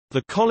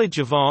The College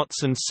of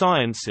Arts and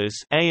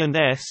Sciences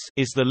 (A&S)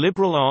 is the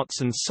liberal arts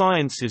and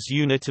sciences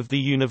unit of the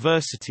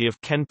University of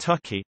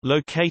Kentucky,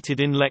 located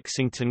in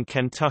Lexington,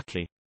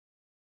 Kentucky.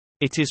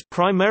 It is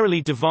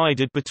primarily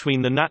divided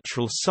between the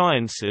natural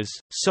sciences,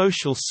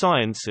 social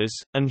sciences,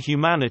 and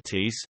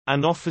humanities,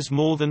 and offers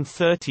more than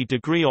 30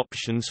 degree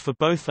options for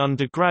both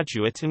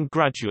undergraduate and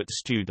graduate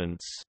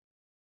students.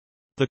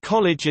 The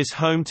college is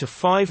home to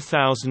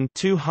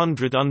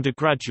 5,200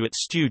 undergraduate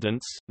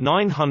students,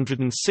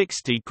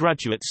 960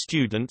 graduate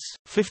students,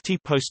 50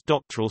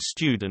 postdoctoral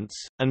students,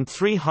 and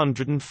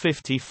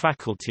 350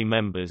 faculty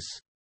members.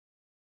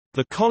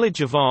 The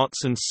College of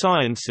Arts and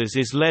Sciences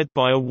is led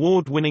by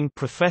award-winning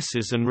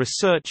professors and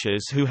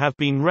researchers who have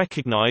been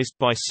recognized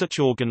by such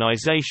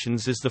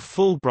organizations as the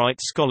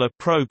Fulbright Scholar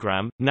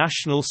Program,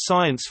 National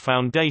Science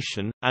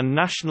Foundation, and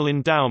National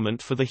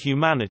Endowment for the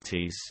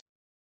Humanities.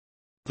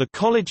 The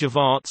College of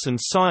Arts and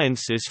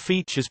Sciences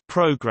features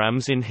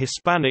programs in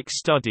Hispanic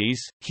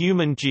Studies,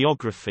 Human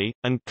Geography,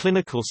 and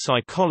Clinical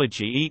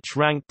Psychology, each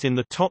ranked in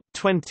the top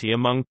 20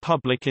 among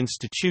public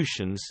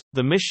institutions.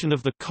 The mission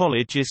of the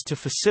college is to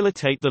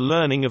facilitate the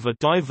learning of a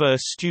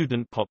diverse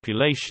student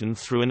population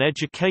through an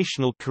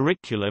educational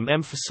curriculum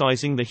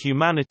emphasizing the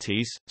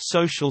humanities,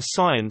 social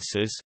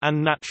sciences,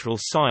 and natural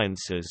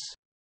sciences.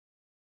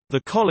 The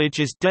college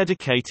is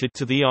dedicated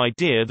to the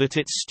idea that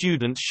its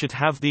students should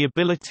have the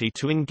ability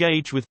to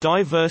engage with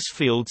diverse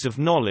fields of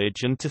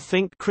knowledge and to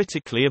think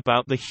critically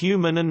about the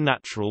human and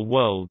natural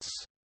worlds.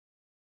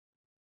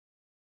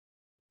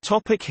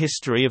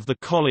 History of the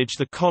college.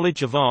 The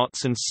College of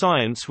Arts and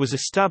Science was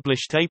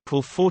established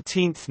April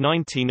 14,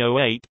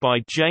 1908 by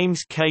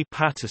James K.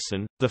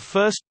 Patterson, the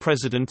first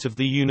president of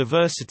the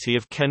University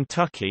of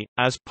Kentucky,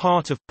 as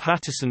part of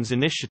Patterson's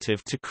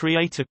initiative to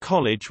create a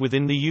college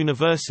within the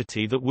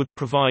university that would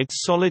provide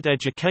solid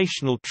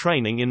educational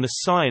training in the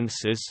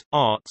sciences,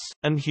 arts,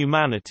 and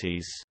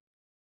humanities.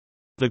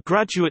 The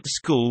graduate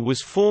school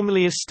was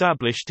formally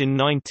established in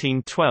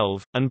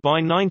 1912, and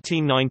by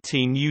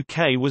 1919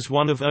 UK was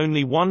one of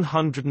only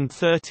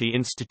 130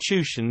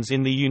 institutions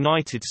in the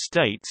United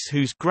States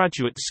whose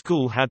graduate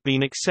school had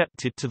been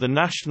accepted to the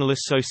National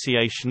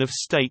Association of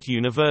State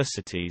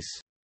Universities.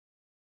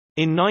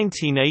 In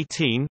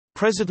 1918,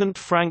 President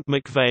Frank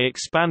McVeigh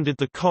expanded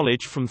the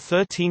college from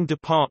 13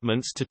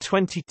 departments to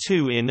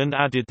 22 and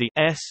added the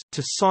S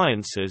to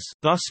sciences,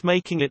 thus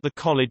making it the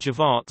College of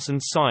Arts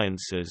and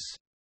Sciences.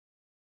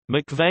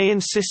 McVeigh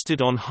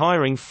insisted on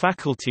hiring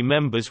faculty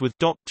members with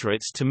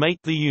doctorates to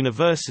make the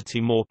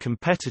university more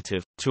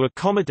competitive. To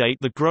accommodate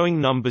the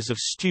growing numbers of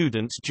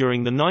students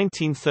during the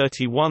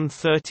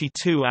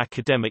 1931–32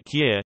 academic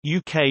year,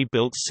 UK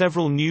built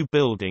several new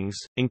buildings,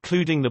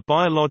 including the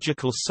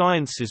Biological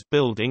Sciences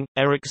Building,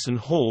 Erickson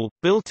Hall,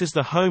 built as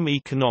the Home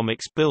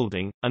Economics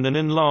Building, and an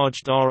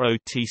enlarged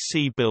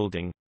ROTC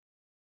building.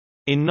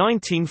 In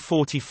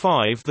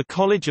 1945 the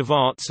College of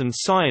Arts and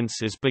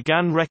Sciences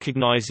began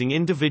recognizing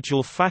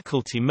individual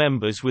faculty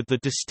members with the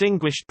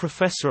Distinguished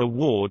Professor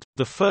Award,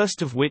 the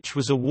first of which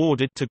was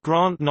awarded to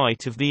Grant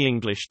Knight of the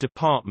English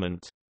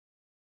Department.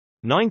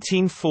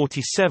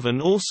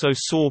 1947 also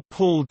saw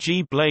Paul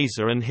G.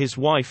 Blazer and his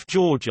wife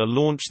Georgia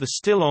launch the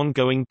still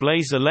ongoing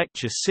Blazer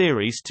Lecture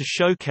Series to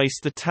showcase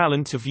the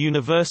talent of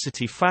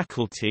university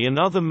faculty and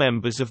other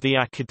members of the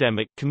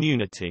academic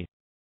community.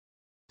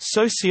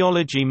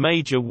 Sociology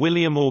major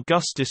William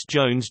Augustus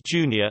Jones,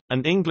 Jr.,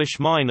 and English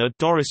minor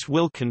Doris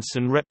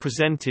Wilkinson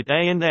represented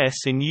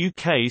A&S in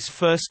UK's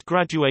first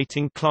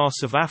graduating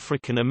class of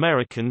African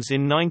Americans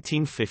in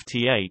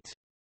 1958.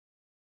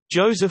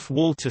 Joseph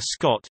Walter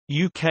Scott,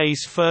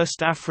 UK's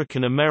first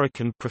African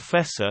American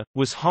professor,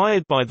 was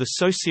hired by the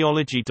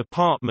Sociology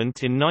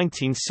Department in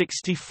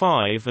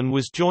 1965 and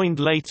was joined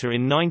later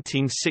in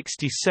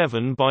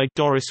 1967 by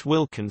Doris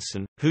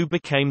Wilkinson, who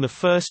became the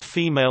first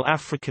female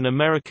African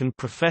American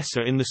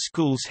professor in the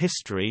school's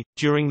history.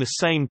 During the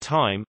same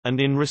time,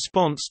 and in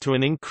response to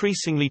an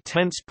increasingly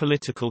tense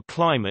political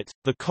climate,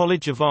 the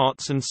College of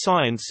Arts and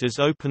Sciences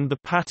opened the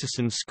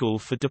Patterson School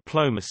for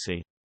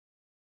Diplomacy.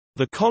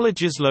 The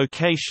college's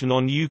location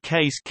on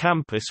UK's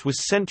campus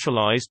was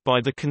centralised by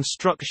the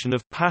construction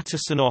of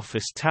Patterson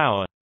Office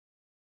Tower.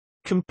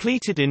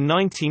 Completed in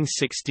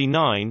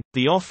 1969,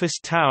 the office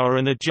tower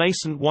and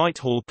adjacent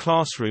Whitehall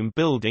classroom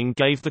building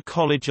gave the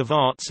College of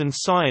Arts and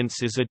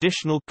Sciences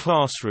additional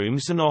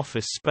classrooms and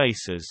office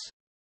spaces.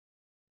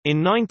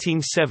 In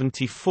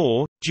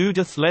 1974,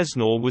 Judith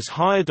Lesnor was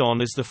hired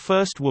on as the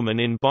first woman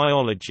in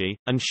biology,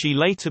 and she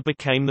later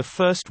became the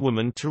first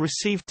woman to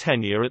receive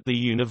tenure at the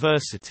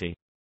university.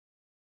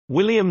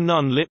 William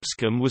Nunn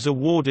Lipscomb was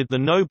awarded the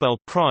Nobel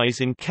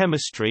Prize in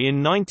Chemistry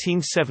in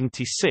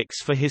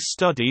 1976 for his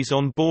studies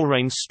on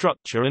borane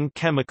structure and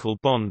chemical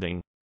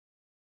bonding.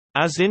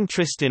 As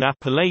interest in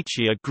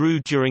Appalachia grew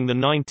during the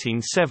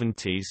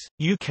 1970s,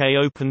 UK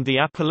opened the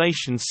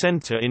Appalachian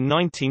Centre in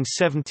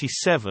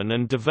 1977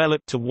 and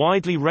developed a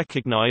widely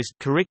recognised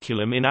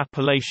curriculum in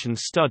Appalachian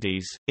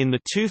studies. In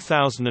the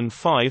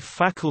 2005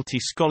 Faculty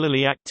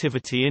Scholarly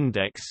Activity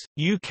Index,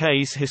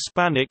 UK's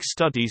Hispanic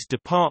Studies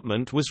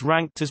Department was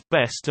ranked as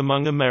best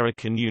among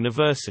American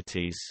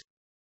universities.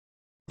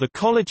 The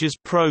college's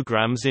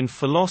programs in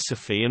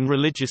philosophy and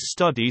religious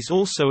studies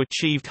also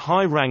achieved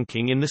high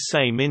ranking in the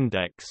same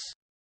index.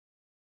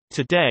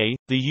 Today,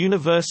 the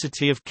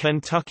University of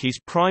Kentucky's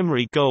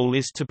primary goal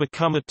is to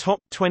become a top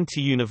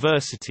 20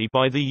 university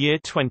by the year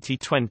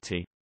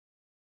 2020.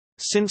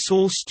 Since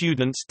all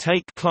students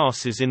take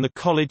classes in the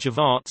College of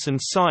Arts and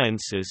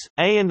Sciences,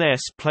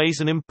 A&S plays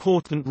an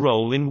important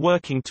role in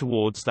working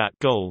towards that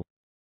goal.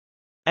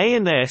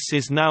 A&S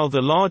is now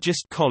the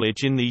largest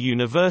college in the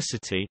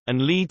university,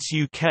 and leads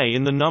UK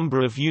in the number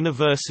of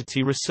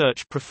university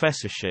research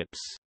professorships.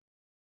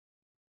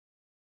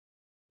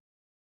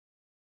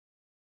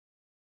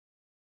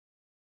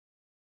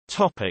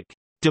 Topic: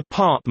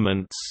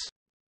 Departments.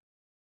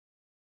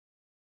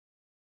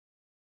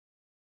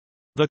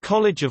 The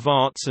College of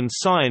Arts and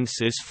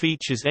Sciences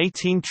features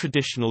 18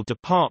 traditional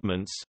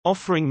departments,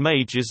 offering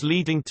majors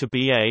leading to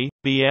BA,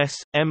 BS,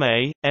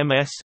 MA,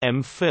 MS,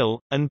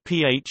 MPhil, and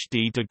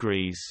PhD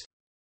degrees.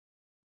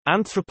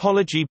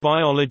 Anthropology,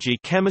 biology,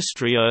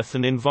 chemistry, earth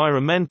and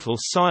environmental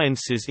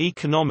sciences,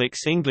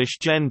 economics, English,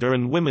 gender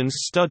and women's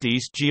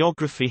studies,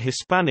 geography,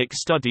 Hispanic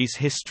studies,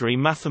 history,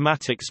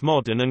 mathematics,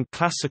 modern and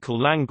classical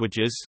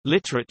languages,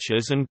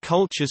 literatures and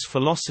cultures,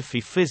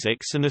 philosophy,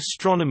 physics and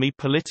astronomy,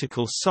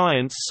 political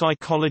science,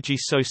 psychology,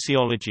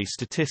 sociology,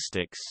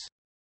 statistics.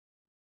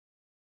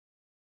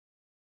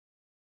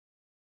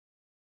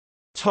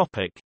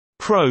 Topic: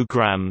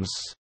 Programs.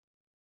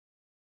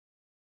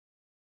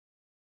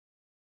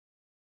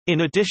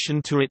 In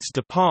addition to its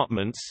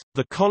departments,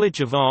 the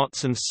College of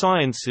Arts and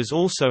Sciences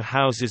also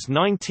houses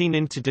 19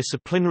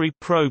 interdisciplinary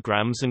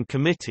programs and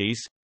committees: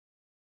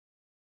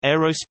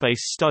 Aerospace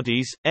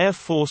Studies, Air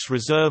Force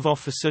Reserve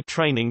Officer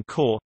Training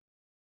Corps;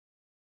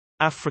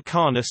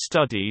 Africana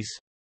Studies;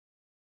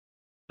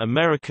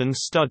 American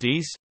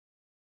Studies;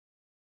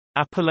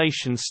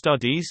 Appalachian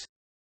Studies;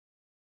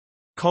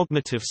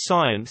 Cognitive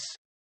Science;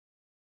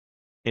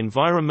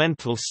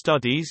 Environmental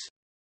Studies;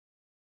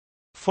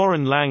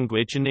 Foreign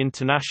Language and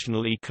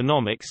International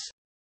Economics;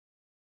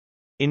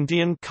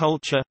 Indian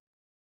Culture;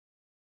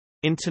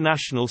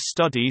 International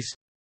Studies;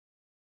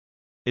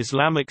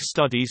 Islamic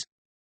Studies;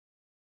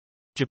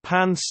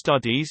 Japan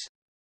Studies;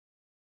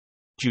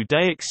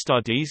 Judaic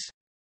Studies;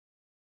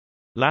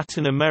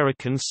 Latin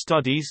American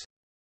Studies;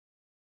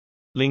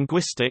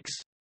 Linguistics;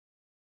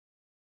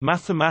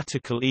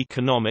 Mathematical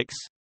Economics;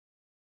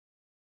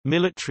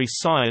 Military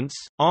Science,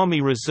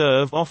 Army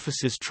Reserve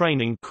Officers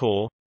Training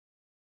Corps;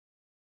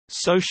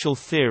 Social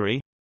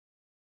Theory;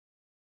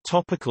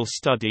 Topical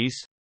Studies;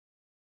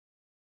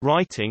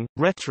 Writing,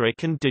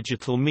 Rhetoric and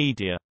Digital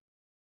Media.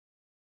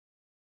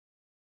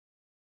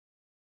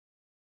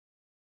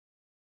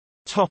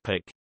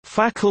 Topic: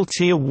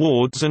 Faculty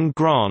Awards and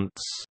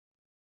Grants.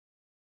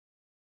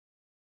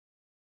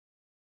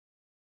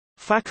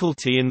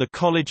 Faculty in the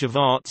College of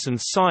Arts and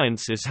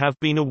Sciences have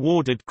been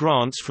awarded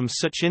grants from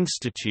such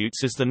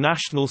institutes as the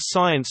National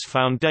Science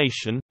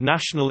Foundation,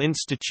 National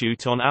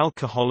Institute on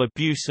Alcohol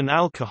Abuse and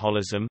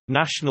Alcoholism,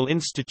 National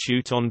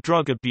Institute on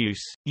Drug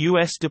Abuse,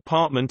 U.S.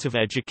 Department of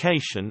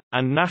Education,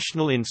 and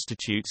National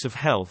Institutes of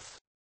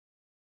Health.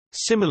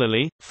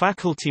 Similarly,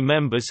 faculty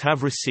members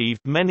have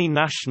received many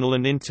national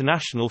and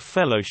international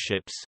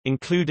fellowships,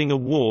 including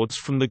awards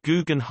from the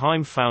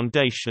Guggenheim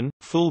Foundation,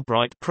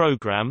 Fulbright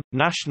Program,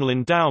 National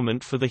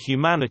Endowment for the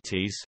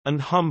Humanities, and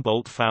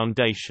Humboldt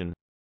Foundation.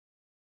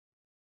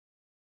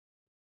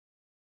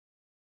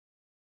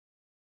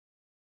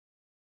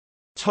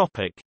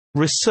 Topic: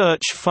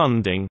 Research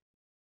funding.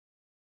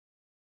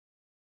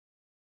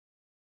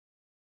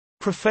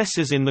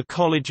 Professors in the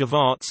College of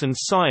Arts and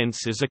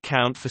Sciences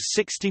account for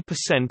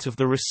 60% of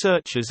the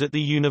researchers at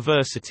the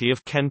University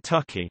of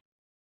Kentucky.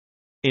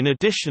 In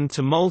addition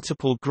to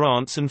multiple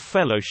grants and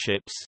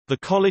fellowships, the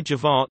College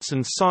of Arts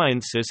and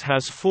Sciences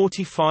has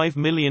 $45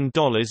 million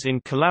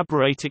in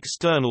Collaborate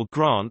external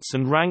grants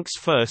and ranks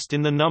first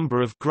in the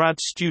number of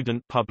grad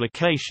student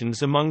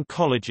publications among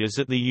colleges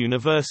at the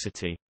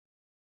university.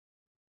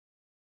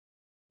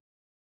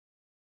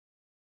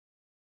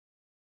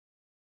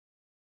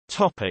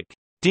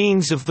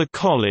 Deans of the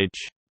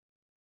college.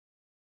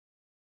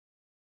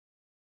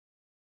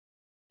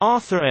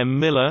 Arthur M.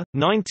 Miller,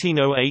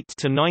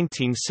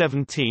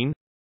 1908–1917.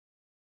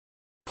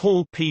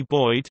 Paul P.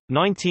 Boyd,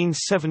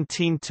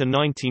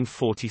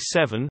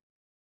 1917–1947.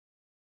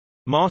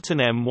 Martin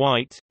M.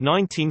 White,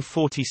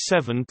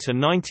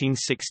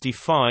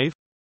 1947–1965.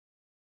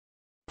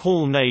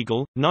 Paul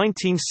Nagel,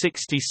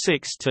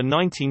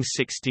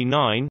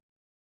 1966–1969.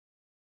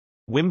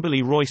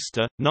 Wimberly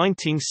Royster,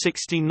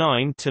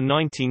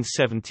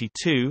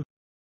 1969–1972.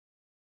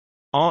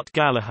 Art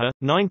Gallagher,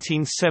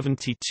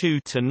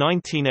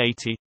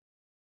 1972–1980.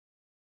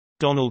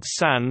 Donald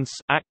Sands,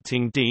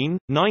 Acting Dean,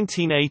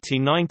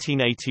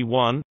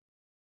 1980–1981.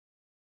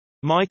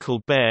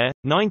 Michael Baer,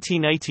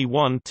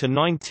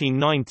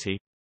 1981–1990.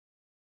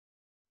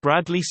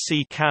 Bradley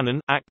C.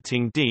 Cannon,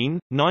 Acting Dean,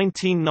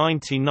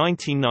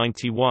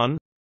 1990–1991.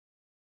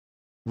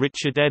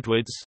 Richard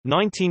Edwards,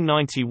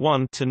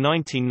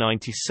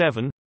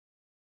 1991–1997.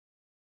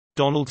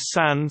 Donald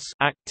Sands,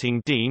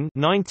 Acting Dean,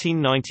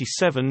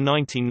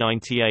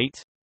 1997–1998.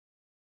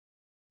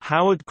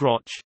 Howard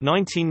Groch,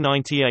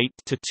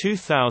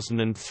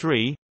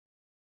 1998–2003.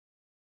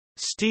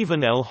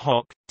 Stephen L.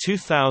 Hock,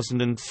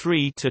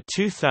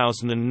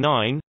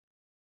 2003–2009.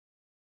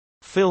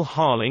 Phil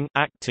Harling,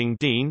 Acting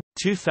Dean,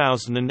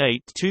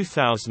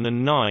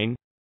 2008–2009.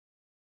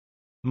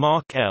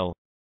 Mark L.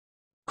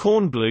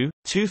 Kornblue,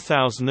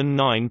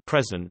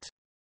 2009–present.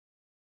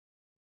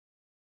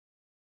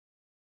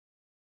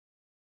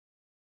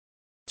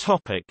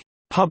 Topic: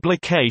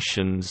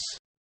 Publications.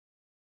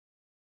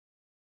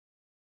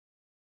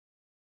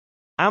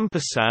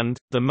 Ampersand,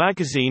 the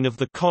magazine of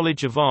the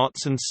College of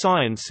Arts and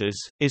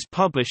Sciences, is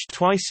published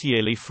twice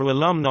yearly for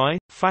alumni,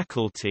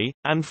 faculty,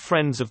 and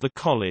friends of the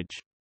college.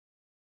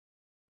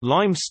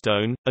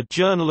 Limestone, a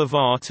journal of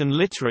art and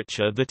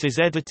literature that is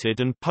edited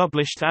and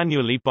published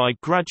annually by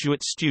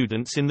graduate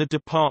students in the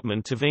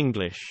Department of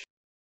English.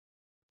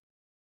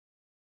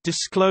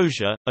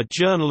 Disclosure, a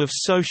journal of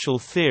social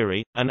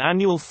theory, an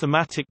annual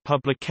thematic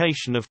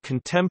publication of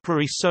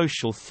contemporary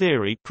social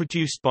theory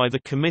produced by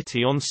the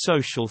Committee on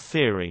Social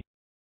Theory.